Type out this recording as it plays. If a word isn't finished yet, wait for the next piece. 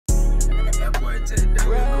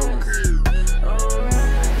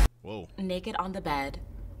Whoa. Naked on the bed,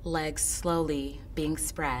 legs slowly being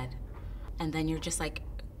spread, and then you're just like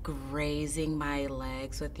grazing my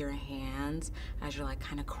legs with your hands as you're like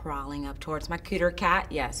kind of crawling up towards my cooter cat.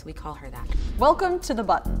 Yes, we call her that. Welcome to The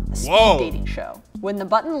Button, a speed dating show. When the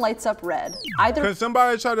button lights up red, either— Can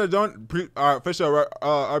somebody try to donate? For sure,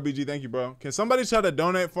 RBG, thank you, bro. Can somebody try to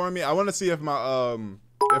donate for me? I want to see if my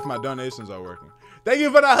donations are working. Thank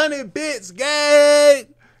you for the 100 bits,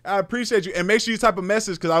 gang. I appreciate you, and make sure you type a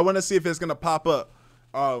message because I want to see if it's gonna pop up.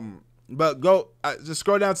 But go just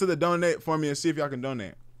scroll down to the donate for me and see if y'all can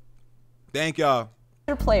donate. Thank y'all.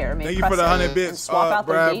 player may Thank you press for the 100 A bits, and swap out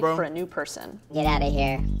their Brad, date bro. for a new person. Get out of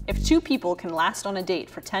here. If 2 people can last on a date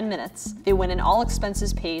for 10 minutes, they win an all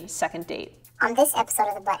expenses paid second date. On this episode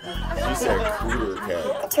of The Button,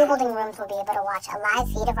 the 2 holding rooms will be able to watch a live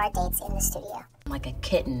feed of our dates in the studio. Like a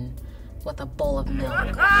kitten with a bowl of milk.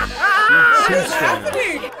 Let's see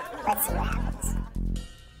what happens.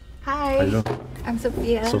 Hi. How you doing? I'm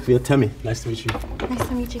Sophia. Sophia, Timmy. Nice to meet you. Nice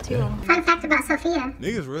to meet you too. Fun fact about Sophia.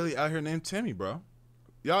 Niggas really out here named Timmy, bro.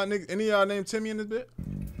 Y'all, any of y'all named Timmy in this bit?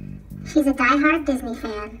 She's a diehard Disney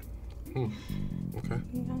fan. Okay.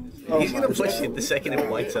 He's gonna push it the second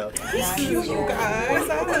it lights up. He's cute, you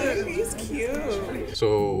guys. He's cute.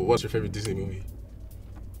 So, what's your favorite Disney movie?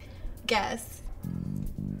 Guess.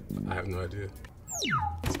 I have no idea.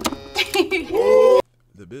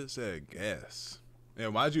 The bit said guess.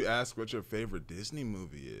 And why'd you ask what your favorite Disney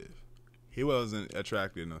movie is? He wasn't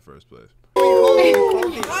attracted in the first place. Wait,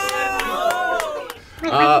 why'd you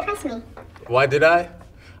press me? Why did I?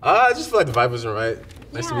 I just feel like the vibe wasn't right.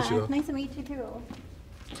 Nice to meet you, though. Nice to meet you too.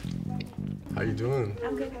 How you doing?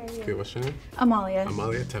 I'm good, how are you? Good, what's your name? Amalia.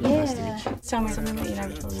 Amalia, tell me, nice to meet you. Tell me something that you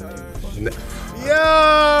never told me before.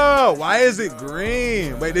 Yo, why is it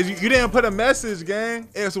green? Wait, you didn't put a message, gang?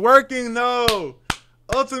 It's working though.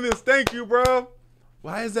 Ultimates, thank you, bro.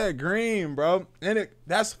 Why is that green, bro? And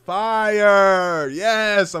that's fire.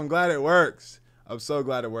 Yes, I'm glad it works. I'm so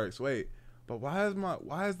glad it works. Wait, but why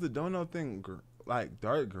is the dono thing like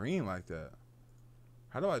dark green like that?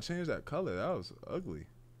 How do I change that color? That was ugly.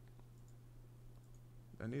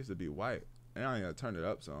 That needs to be white. And I gotta turn it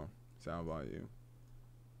up some. Sound volume.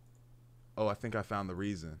 Oh, I think I found the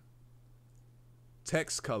reason.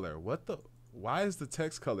 Text color. Why is the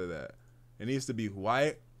text color that? It needs to be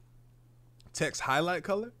white. Text highlight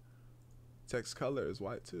color? Text color is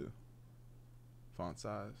white too. Font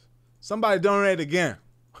size. Somebody donate again.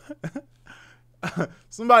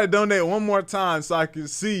 Somebody donate one more time so I can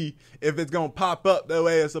see if it's gonna pop up the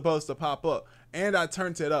way it's supposed to pop up. And I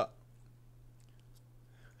turned it up.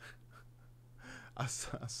 I'm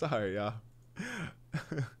sorry, y'all.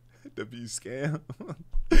 W scam.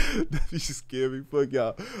 W scam me. Fuck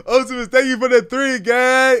y'all. Ultimates, thank you for the 3,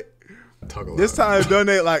 gang. This time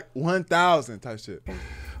donate like 1,000 type shit.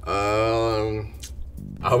 I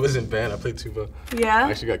wasn't banned. I played tuba. Yeah?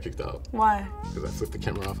 I actually got kicked out. Why? Because I flipped the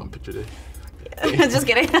camera off on picture day. Just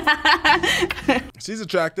kidding. She's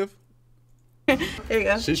attractive. There you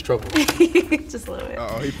go. She's trouble. Just a little bit.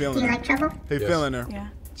 Oh, he feeling Do you her. like trouble? He feeling her. Yeah.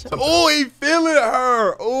 Oh, he feeling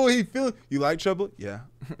her. Oh, he feeling. You like trouble? Yeah.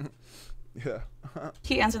 Yeah.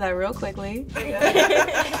 He answered that real quickly.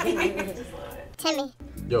 Timmy,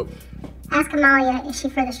 Yo. ask Amalia, is she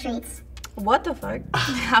for the streets? What the fuck?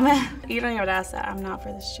 You don't even ask that. I'm not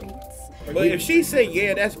for the streets. But if she said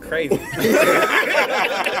yeah, that's crazy.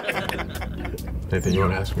 Anything you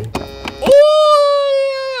want to ask me?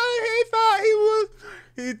 Oh,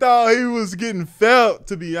 he thought he was getting felt,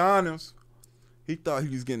 to be honest. He thought he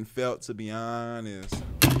was getting felt, to be honest.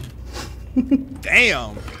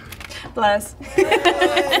 Damn. Bless. Hit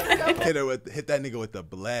that nigga with the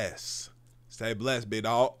bless. Stay blessed, big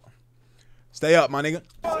dog. Stay up, my nigga.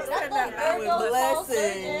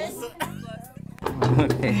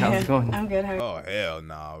 Hey, how's it going? I'm good. How are you? Oh, hell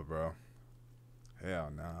nah, bro.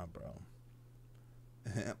 Hell nah, bro.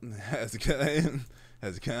 That's good.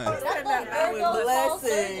 That's good.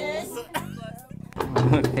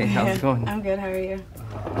 Hey, how's it going? I'm good. How are you?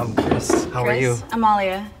 I'm Chris. How are you?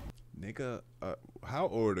 Amalia. Nigga, how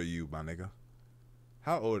old are you, my nigga?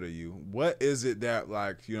 How old are you? What is it that,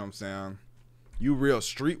 like, you know what I'm saying? You real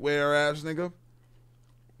streetwear ass nigga?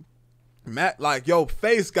 Like, your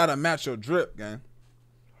face gotta match your drip, gang.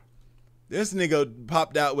 This nigga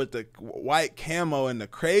popped out with the white camo and the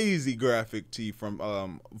crazy graphic tee from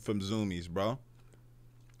Zoomies, bro.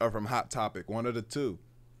 Or from Hot Topic, one of the two.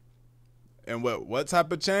 And what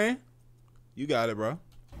type of chain? You got it, bro.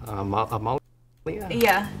 Amalia?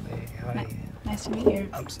 Yeah. Hey, hi. Nice to meet you.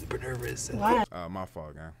 I'm super nervous. Why? My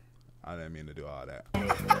fault, gang. I didn't mean to do all that.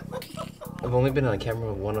 I've only been on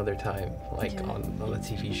camera one other time, like on a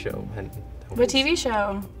TV show. And What TV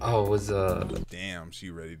show? Oh, it was Damn, she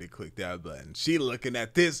ready to click that button. She looking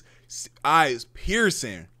at this, eyes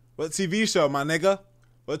piercing. What TV show, my nigga?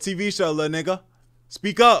 What TV show, little nigga?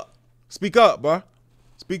 Speak up. Speak up, bro.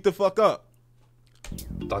 Speak the fuck up.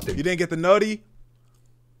 Doctor. You didn't get the noti?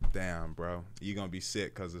 Damn, bro. You gonna be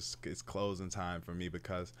sick because it's closing time for me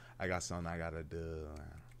because I got something I gotta do.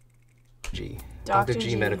 G. Dr.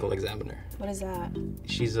 G, G. medical examiner. What is that?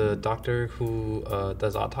 She's a doctor who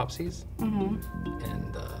does autopsies. Mm-hmm.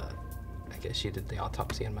 And I guess she did the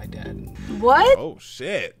autopsy on my dad. What? Oh,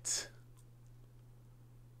 shit.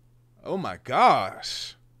 Oh, my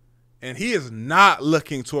gosh. And he is not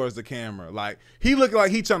looking towards the camera. Like, he looked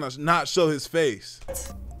like he trying to not show his face.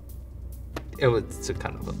 It's a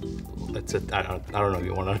kind of I don't know if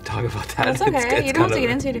you want to talk about that. That's okay. It's you don't have to kind get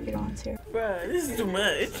of- into it if you don't want to. Bruh, this is too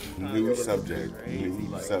much. New subject.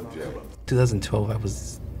 New subject.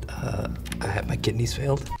 2012, I had my kidneys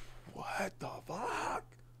failed. What the fuck?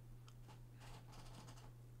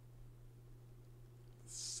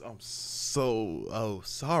 I'm so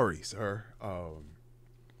sorry, sir.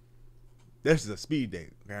 This is a speed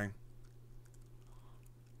date, okay?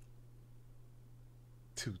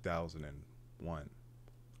 2001.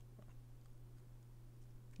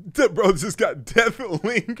 The bro just got death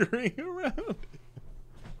lingering around.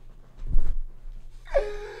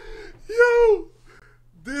 Yo,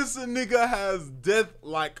 this nigga has death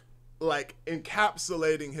like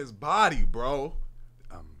encapsulating his body, bro.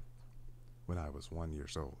 When I was 1 year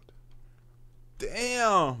old.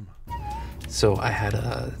 Damn. So I had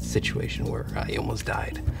a situation where I almost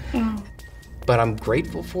died. But I'm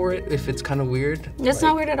grateful for it if it's kind of weird. It's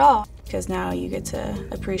not weird at all. Because now you get to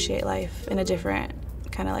appreciate life in a different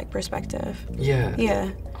kind of like perspective. Yeah.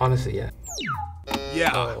 Yeah. Honestly, yeah.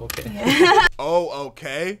 Yeah. Oh, okay. Yeah. Oh,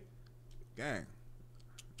 okay. Gang.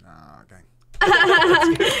 Nah, gang.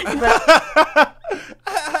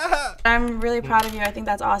 I'm really proud of you. I think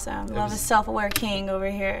that's awesome. Love a self-aware king over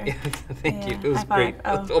here. Yeah, thank you. It was High five. great.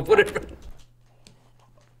 Oh. I'll put it.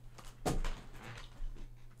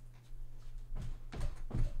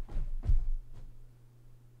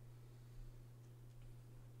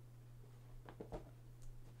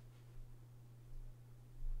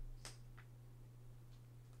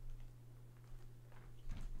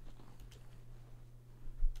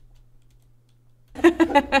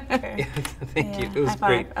 Yeah, thank you. It was High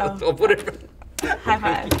great. five. Oh. I'll put it. High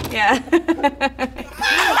five. Yeah.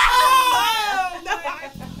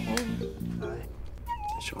 Hi.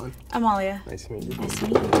 Sean. Amalia. Nice to meet you. Nice to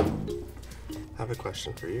meet you. I have a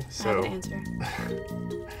question for you. I have an answer.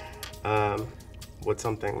 What's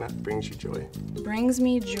something that brings you joy? Brings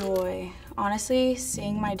me joy. Honestly,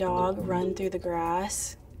 seeing my dog run through the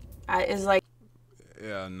grass is like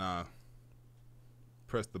Yeah, nah.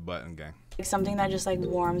 Press the button, gang. something that just like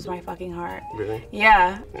warms my fucking heart. Really?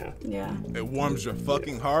 Yeah. Yeah. Yeah. It warms your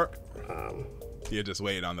fucking heart? You're just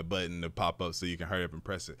waiting on the button to pop up so you can hurry up and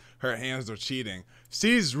press it. Her hands are cheating.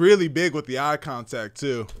 She's really big with the eye contact,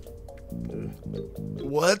 too.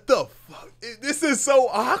 What the fuck? This is so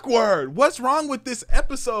awkward. What's wrong with this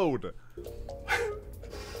episode?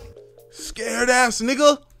 Scared ass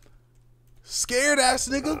nigga? Scared ass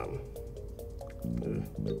nigga?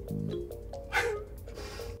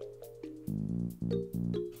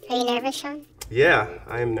 Are you nervous, Sean? Yeah,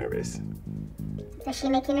 I am nervous. Does she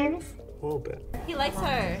make you nervous? A little bit. He likes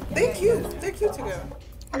her. They're cute. They're cute to go.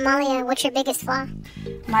 Amalia, what's your biggest flaw?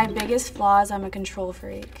 My biggest flaw is I'm a control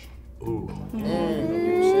freak. Ooh.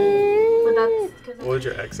 But that's What would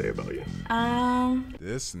your ex say about you?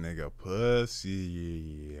 This nigga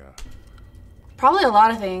pussy. Probably a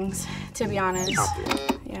lot of things, to be honest.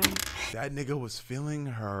 Yeah. That nigga was feeling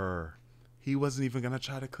her. He wasn't even gonna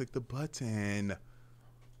try to click the button.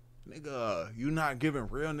 Nigga, you not giving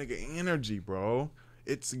real nigga energy, bro.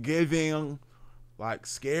 It's giving like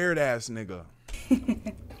scared ass nigga.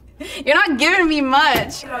 You're not giving me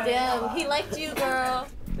much. Damn, he liked you, girl.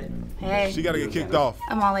 Hey. She gotta get kicked off.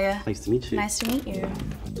 Amalia. Nice to meet you. Nice to meet you.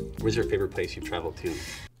 Where's your favorite place you've traveled to?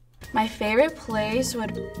 My favorite place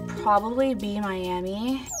would probably be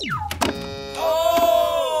Miami.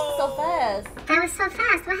 So fast. That was so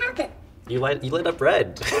fast. What happened? You lit up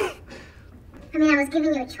red. I mean, I was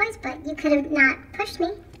giving you a choice, but you could have not pushed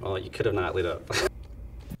me. Well, you could have not lit up.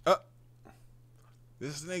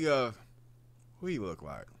 This nigga, who he look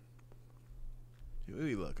like? Who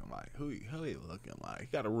he looking like? Who he looking like? He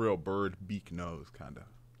got a real bird beak nose, kinda.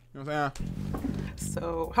 You know what I'm saying?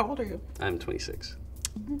 So, how old are you? I'm 26.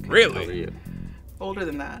 Really? How old are you? Older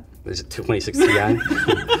than that. Is it 26 Ti?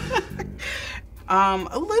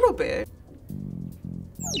 A little bit.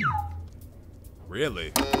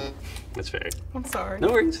 Really? That's fair. I'm sorry. No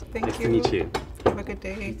worries. Thank nice you. to meet you. Have a good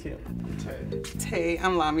day. Tay,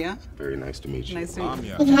 I'm Lamia. Very nice to meet you. Nice to meet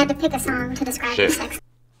you. If you had to pick a song to describe your sex.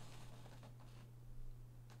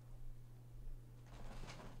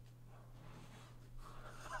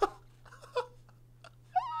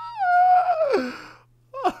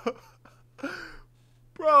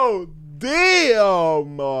 Bro,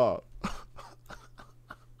 damn.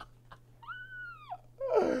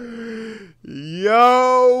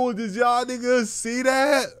 Yo, did y'all niggas see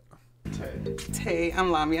that? Tay,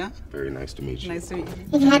 I'm Lamia. Very nice to meet you. Nice to meet you.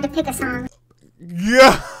 If you had to pick a song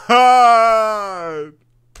God.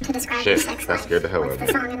 to describe your Shit, sex that life, scared the hell out what's of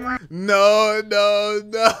the me. song and why? No,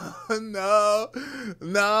 nigga.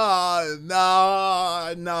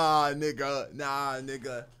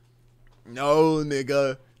 No,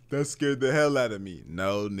 nigga. That scared the hell out of me.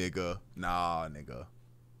 No, nigga. Nah, nigga.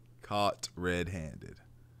 Caught red-handed.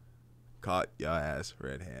 Caught your ass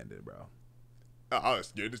red-handed, bro. Oh, it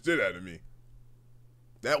scared the shit out of me.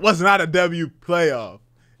 That was not a W playoff.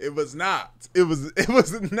 It was not. It was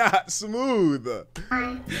not smooth.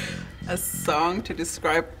 A song to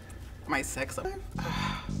describe my sex life?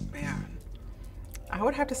 Oh, man. I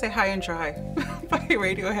would have to say High and Dry by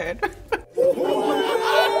Radiohead. Give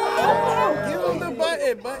him the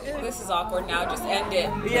button. This is awkward now. Just end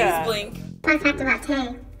it. Please Yeah. blink. Fun fact about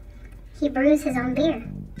Tay, he brews his own beer.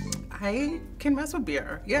 I can mess with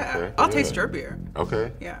beer. Yeah. Okay, I'll yeah. taste your beer.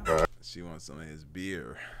 Okay. Yeah. She wants some of his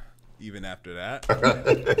beer. Even after that.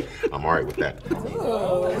 I'm alright with that.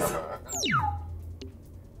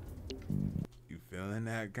 You feeling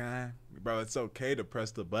that guy? Bro, it's okay to press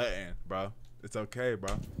the button, bro. It's okay,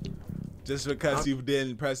 bro. Just because you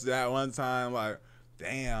didn't press it that one time, like,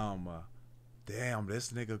 damn,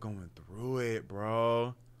 this nigga going through it,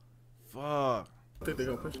 bro. Fuck. I think they're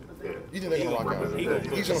gonna push it. You think they're gonna rock out?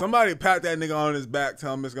 He's gonna Somebody pat that nigga on his back,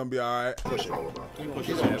 tell him it's gonna be all right. push it.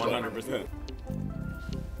 He's on 100%.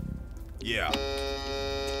 Yeah.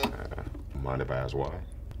 Mind if I ask why?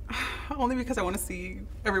 Only because I want to see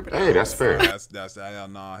everybody. Hey, that's fair. That's hell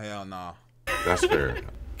nah. That's fair.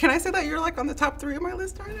 Can I say that you're like on the top 3 of my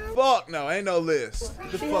list right now? Fuck no, ain't no list.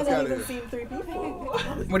 Get the fuck out of here.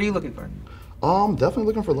 What are you looking for? Definitely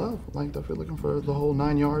looking for love. Like, definitely looking for the whole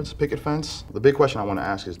 9 yards, picket fence. The big question I want to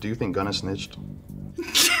ask is, do you think Gunna snitched?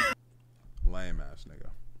 Lame ass nigga.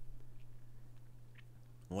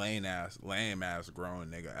 Lame ass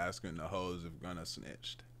grown nigga asking the hoes if Gunna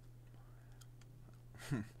snitched.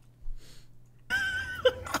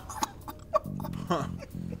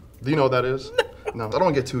 Do you know what that is? No, I don't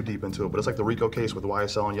want to get too deep into it, but it's like the RICO case with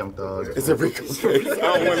YSL and Young Thug. It's a RICO case. I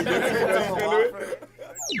don't want to get too much into it.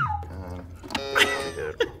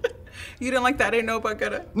 You didn't like that? I didn't know about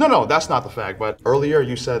Gunna. No, that's not the fact. But earlier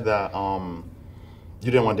you said that you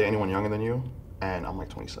didn't want to date anyone younger than you, and I'm like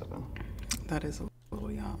 27. That is a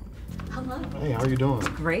little young. Hello. Hey, how are you doing?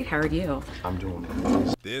 Great. How are you? I'm doing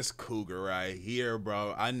amazing. This cougar right here,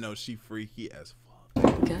 bro. I know she freaky as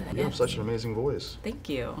fuck. Good. You have such an amazing voice. Thank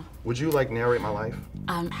you. Would you like narrate my life?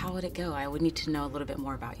 How would it go? I would need to know a little bit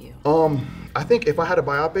more about you. I think if I had a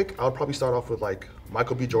biopic, I would probably start off with like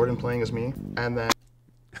Michael B. Jordan playing as me, and then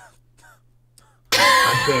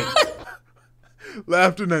I think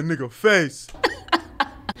Laughed in that nigga face.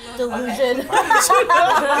 Delusion.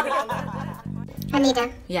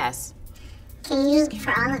 Anita, Yes. can you,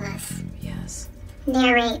 for all of us, Yes.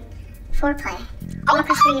 narrate foreplay? Walk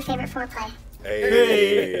us through your favorite foreplay.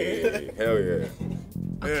 Hey, hell yeah.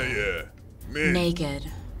 Hell yeah. Man.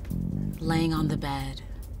 Naked, laying on the bed,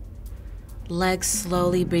 legs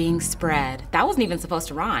slowly being spread. That wasn't even supposed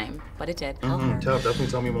to rhyme, but it did. Definitely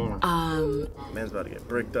tell me more. Man's about to get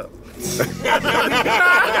bricked up.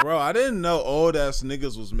 Bro, I didn't know old ass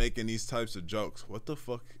niggas was making these types of jokes. What the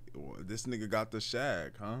fuck? This nigga got the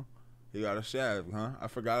shag, huh? He got a shag, huh? I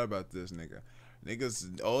forgot about this nigga.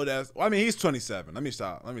 Niggas old ass. Well, I mean, he's 27. Let me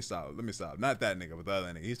stop. Not that nigga, but the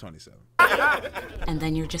other nigga. He's 27. And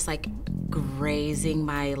then you're just like grazing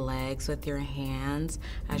my legs with your hands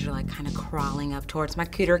as you're like kind of crawling up towards my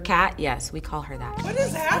cooter cat. Yes, we call her that. What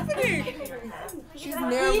is happening? She's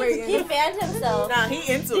narrating. He fanned himself. Nah,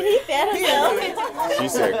 he into Did it. he fan himself? She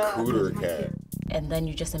said cooter cat. And then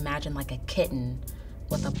you just imagine like a kitten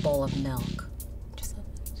with a bowl of milk. Just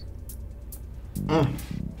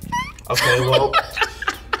Okay, well,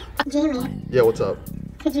 Jamie, yeah, what's up?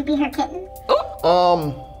 could you be her kitten?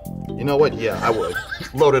 You know what? Yeah, I would.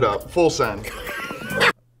 Load it up, full send.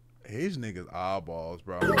 These niggas eyeballs,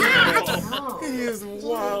 bro. He is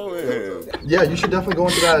wild. Yeah, you should definitely go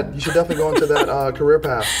into that. You should definitely go into that career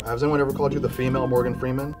path. Has anyone ever called you the female Morgan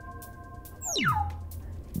Freeman?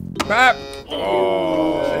 Pap.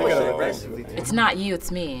 Oh. It's not you,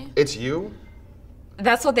 it's me. It's you?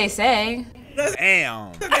 That's what they say.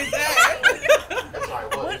 Damn. What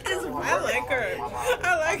is? I like her.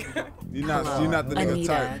 I like her. You're not the nigga Anita,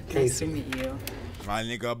 type. nice to meet you. My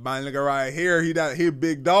nigga right here, he a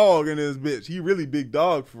big dog in this bitch. He really big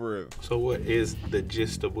dog for real. So what is the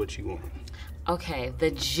gist of what you want? Okay,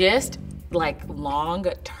 the gist, like long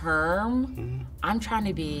term, I'm trying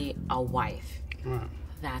to be a wife. Right.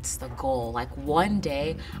 That's the goal. Like one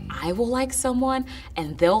day I will like someone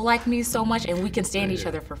and they'll like me so much and we can stand each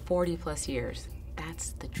other for 40 plus years.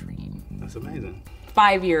 That's the dream. That's amazing.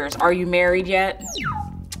 5 years. Are you married yet?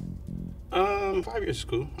 5 years is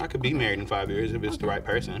cool. I could be married in 5 years if it's the right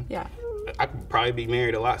person. Yeah. I could probably be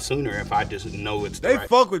married a lot sooner if I just know it's the They right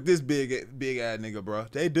fuck with this big ass nigga, bro.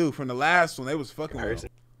 They do. From the last one, they was fucking with person.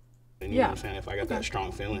 him. You know what I'm saying? If I got that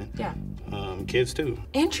strong feeling. Yeah. Kids too.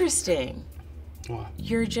 Interesting. Why?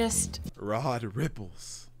 You're just Rod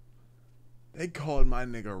Ripples. They called my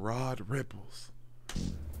nigga Rod Ripples.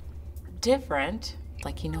 different.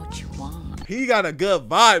 Like, you know what you want. He got a good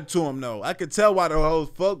vibe to him, though. I could tell why the hoes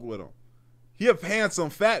fuck with him. He a handsome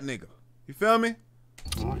fat nigga. You feel me?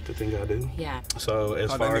 I like to think I do. Yeah. So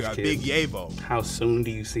as Oh, far that as nigga kids, big Yavo. how soon do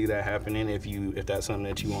you see that happening if that's something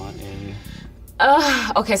that you want? And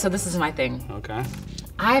Okay, so this is my thing. okay.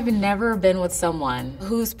 I've never been with someone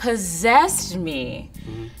who's possessed me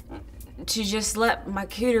to just let my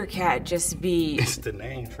cooter cat just be. It's the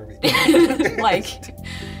name for me. Like,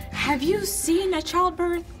 have you seen a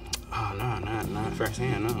childbirth? Oh no, not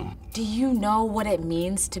firsthand, no. Do you know what it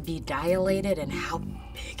means to be dilated and how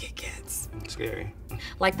big it gets? It's scary.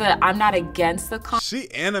 Like I'm not against the She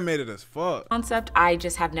animated as fuck. concept. I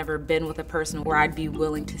just have never been with a person where I'd be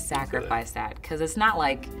willing to sacrifice that, because it's not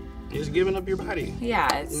like. It's giving up your body. Yeah,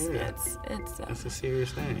 it's. It's a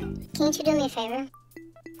serious thing. Can you two do me a favor?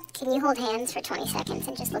 Can you hold hands for 20 seconds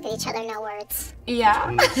and just look at each other, no words?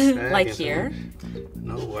 Yeah. Like here.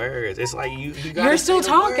 No words. It's like you You're gotta still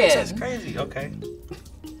say the words. talking. That's crazy. Okay.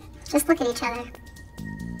 Just look at each other.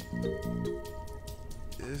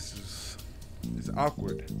 It's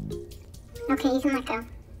awkward. Okay, you can let go.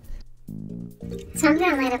 So I'm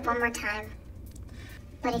gonna light up one more time.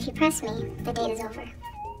 But if you press me, the date is over.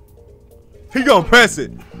 He gonna press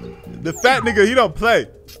it. The fat nigga, he don't play.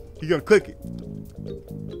 He gonna click it.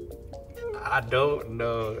 I don't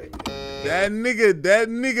know. That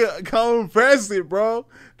nigga gonna press it, bro.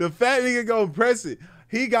 The fat nigga gonna press it.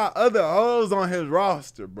 He got other hoes on his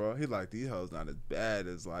roster, bro. He like, these hoes not as bad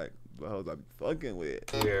as like the hoes I be fucking with.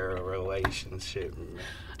 We're a relationship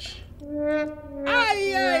match.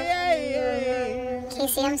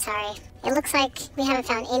 Casey, I'm sorry. It looks like we haven't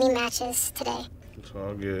found any matches today. It's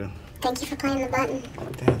all good. Thank you for playing the button.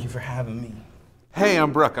 Thank you for having me. Hey,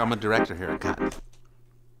 I'm Brooke. I'm a director here at Cotton.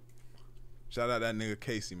 Shout out that nigga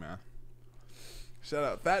Casey, man. Shout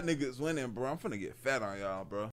out. Fat niggas winning, bro. I'm finna get fat on y'all, bro.